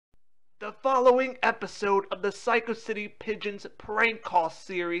The following episode of the Psycho City Pigeons prank call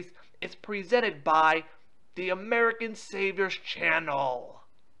series is presented by the American Saviors channel.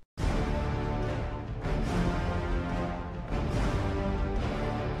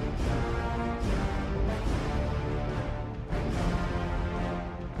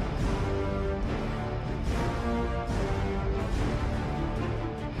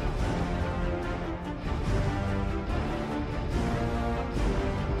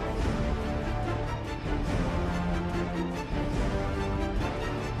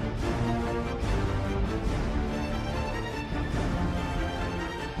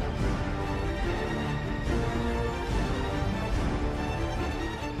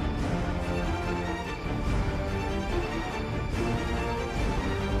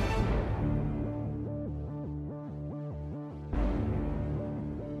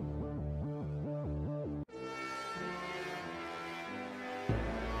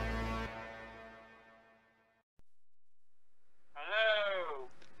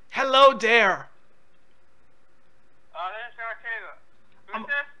 Hello there. This is Arcade. Who's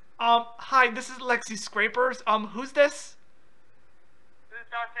this? Hi, this is Lexi Scrapers. Who's this? This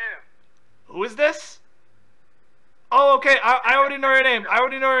is Arcade. Who is this? Oh, okay, I already know your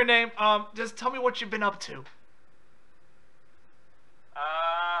name. Just tell me what you've been up to.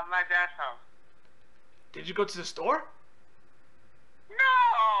 My dad's house. Did you go to the store?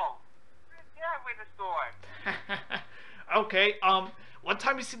 No! Yeah, with the store. Okay, what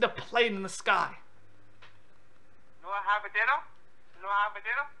time you see the plane in the sky? You wanna have a dinner?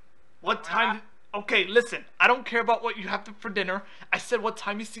 What time? Okay, listen, I don't care about what you have for dinner. I said what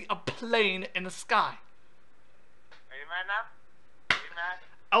time you see a plane in the sky. Are you mad now? Are you mad?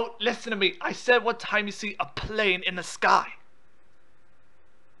 Oh, listen to me. I said what time you see a plane in the sky.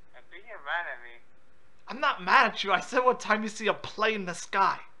 I think you're mad at me. I'm not mad at you. I said what time you see a plane in the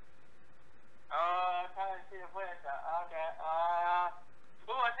sky. I'm trying to see the plane. Okay, I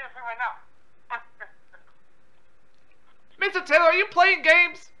see the plane right now. Mr. Taylor, are you playing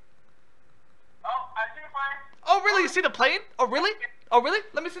games? Oh, I see the plane. Oh, really? You see the plane? Oh, really? Oh, really?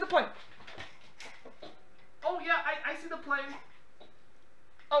 Let me see the plane. Oh, yeah, I see the plane.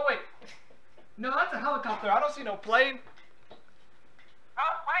 Oh, wait. No, that's a helicopter. I don't see no plane.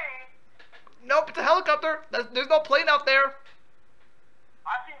 Oh, plane. Nope, it's a helicopter. There's no plane out there.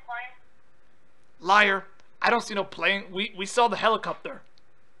 I see a plane. Liar. I don't see no plane. We saw the helicopter.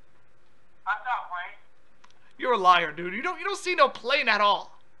 I saw a plane. You're a liar, dude. You don't see no plane at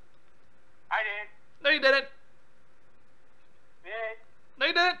all. I did. No, you didn't. Did. No,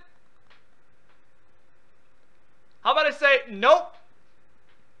 you didn't. How about I say nope?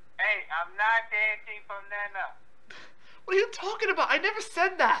 Hey, I'm not dancing from Nana. What are you talking about? I never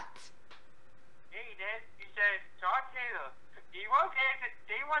said that. Yeah, you did. You said, George Taylor, do you want to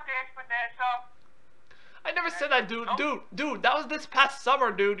dance for Nana? I never said that, dude. Dude, that was this past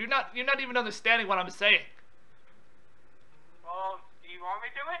summer, dude. You're not even understanding what I'm saying. Well, do you want me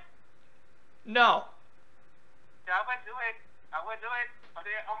to do it? No. Yeah, I'm gonna do it. I'm gonna do it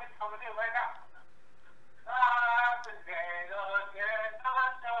right now.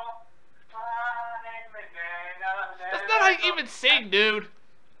 That's not how you even sing, dude.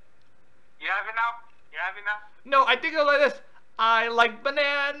 You have it now? You have it now? No, I think it's like this. I like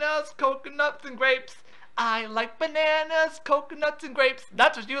bananas, coconuts, and grapes. I like bananas, coconuts, and grapes.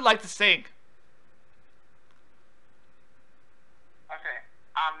 That's what you like to sing. Okay.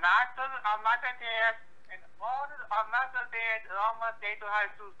 I'm not gonna dance. I'm not gonna dance. I'm gonna stay to high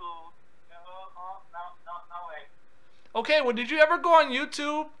school. No way. Okay, well, did you ever go on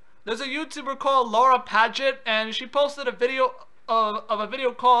YouTube? There's a YouTuber called Laura Paget, and she posted a video of a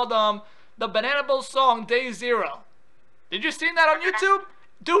video called the Banana Boat song Day Zero. Did you see that on YouTube?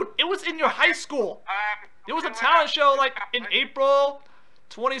 Dude, it was in your high school. It was a talent show like in April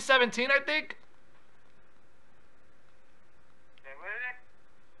 2017, I think.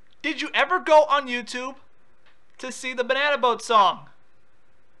 Did you ever go on YouTube to see the Banana Boat song?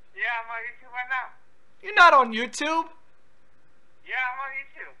 Yeah, I'm on YouTube right now. You're not on YouTube. Yeah, I'm on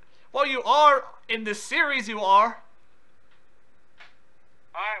YouTube. Well, you are in this series. You are.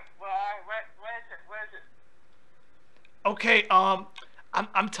 Alright, well, where is it? Okay,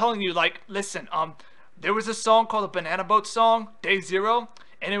 I'm telling you, like, listen, there was a song called the Banana Boat song, Day Zero,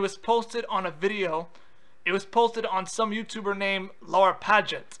 and it was posted on a video. It was posted on some YouTuber named Laura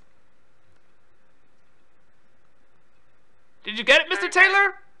Paget. Did you get it, Mr.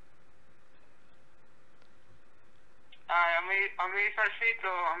 Taylor? I'm here for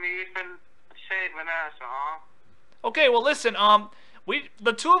SYKO. I'm here for say banana song. Okay, well, listen,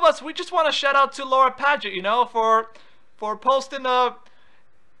 the two of us, we just want to shout out to Laura Paget, you know, for posting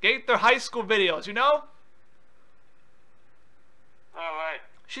Gaither high school videos, you know? Alright.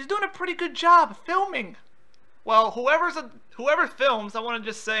 She's doing a pretty good job filming. Well, whoever films, I want to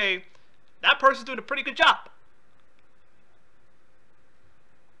just say that person's doing a pretty good job.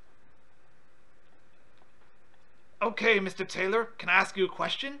 Okay, Mr. Taylor, can I ask you a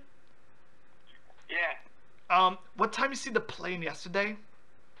question? Yeah. What time you see the plane yesterday?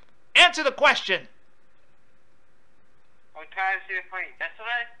 Answer the question. What time did you play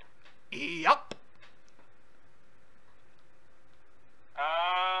yesterday? Yup.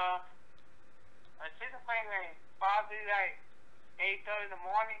 I see the plane probably 8:30 in the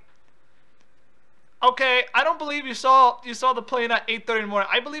morning. Okay, I don't believe you saw the plane at 8:30 in the morning.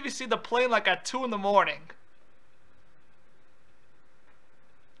 I believe you see the plane like at 2 in the morning.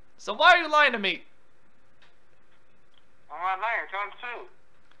 So why are you lying to me? I'm not lying, I'm telling the truth.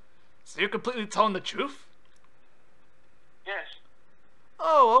 So you're completely telling the truth? Yes.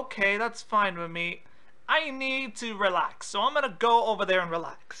 Oh, okay, that's fine with me. I need to relax, so I'm gonna go over there and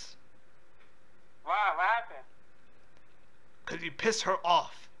relax. Why? What happened? 'Cause you pissed her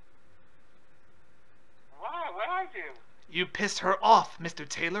off. Why? What did I do? You pissed her off, Mr.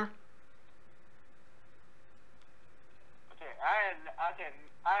 Taylor. Okay, I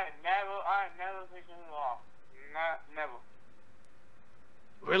never pissed you off. Never.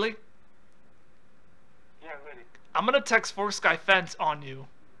 Really? Yeah, really. I'm gonna text forksky fence on you.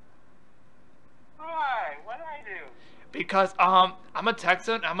 Why? What did I do? Because, I'm gonna text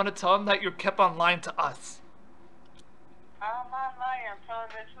him and I'm gonna tell him that you're kept on lying to us. I'm not lying, I'm telling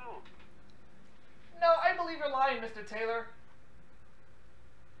the truth. No, I believe you're lying, Mr. Taylor.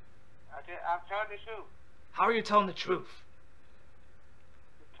 I'm telling the truth. How are you telling the truth?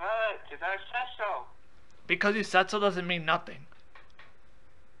 Because I said so. Because you said so doesn't mean nothing.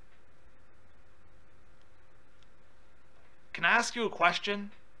 Can I ask you a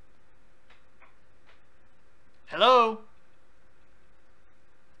question? Hello?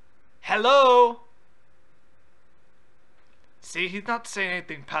 Hello? See, he's not saying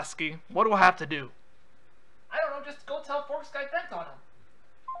anything, pesky. What do I have to do? I don't know, just go tell forksky fence on him.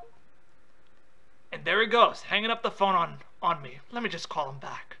 And there he goes, hanging up the phone on me. Let me just call him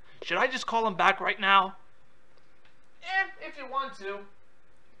back. Should I just call him back right now? If you want to.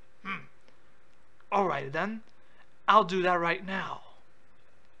 Alright then. I'll do that right now.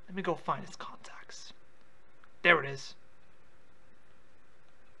 Let me go find his contacts. There it is.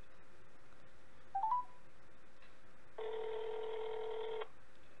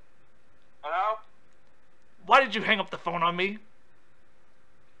 Hello? Why did you hang up the phone on me?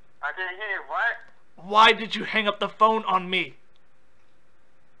 I didn't hear what? Why did you hang up the phone on me?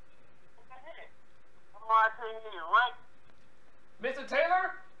 I couldn't hear what? Mr.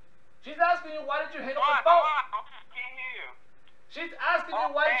 Taylor? She's asking you why did you hang up What? the phone? I can't hear you. She's asking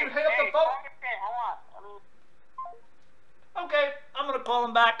you why did you hang up the phone? Hold on. Okay, I'm gonna call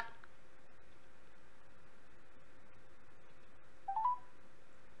him back.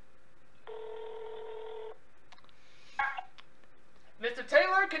 Mr.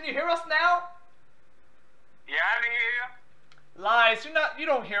 Taylor, can you hear us now? Yeah, I can hear you. Lies, you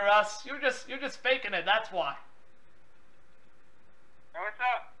don't hear us. You're just faking it, that's why. Hey, what's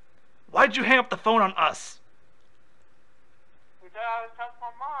up? Why'd you hang up the phone on us? Because I was talking to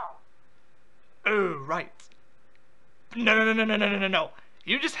my mom. Oh, right. No.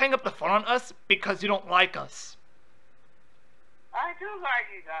 You just hang up the phone on us because you don't like us. I do like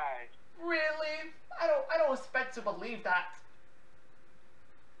you guys. Really? I don't expect to believe that.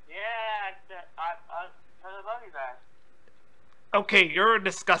 Yeah, I love you guys. Okay, you're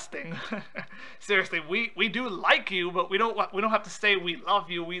disgusting. Seriously, we do like you, but we don't have to say we love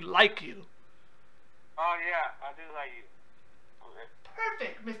you. We like you. Oh yeah, I do like you. Okay.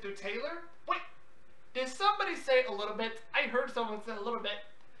 Perfect, Mr. Taylor. Wait, did somebody say a little bit? I heard someone say a little bit.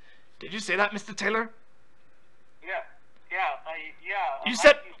 Did you say that, Mr. Taylor? Yeah. You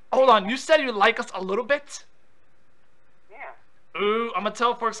said, hold on, you said you like us a little bit? Yeah. Ooh, I'm gonna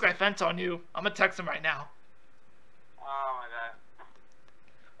tell forksky fence on you. I'm gonna text him right now. Oh my god.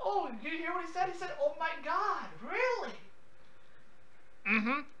 Oh, you hear what he said? He said, oh my god, really?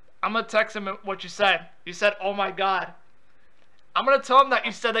 I'm gonna text him what you said. You said, oh my god. I'm gonna tell him that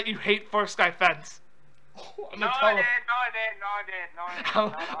you said that you hate forksky fence. I'm gonna tell him. No, I didn't.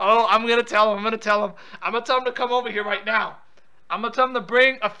 Oh, I'm gonna tell him. I'm gonna tell him to come over here right now. I'm gonna tell him to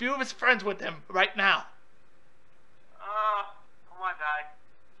bring a few of his friends with him right now. Come on, guy.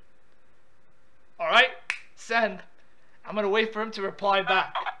 Alright? Send. I'm gonna wait for him to reply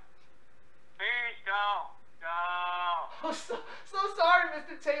back. Please don't. Oh, so sorry,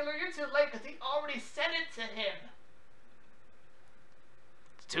 Mr. Taylor. You're too late because he already sent it to him.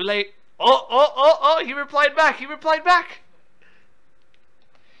 Too late. Oh, he replied back. He replied back.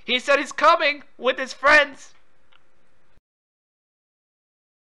 He said he's coming with his friends.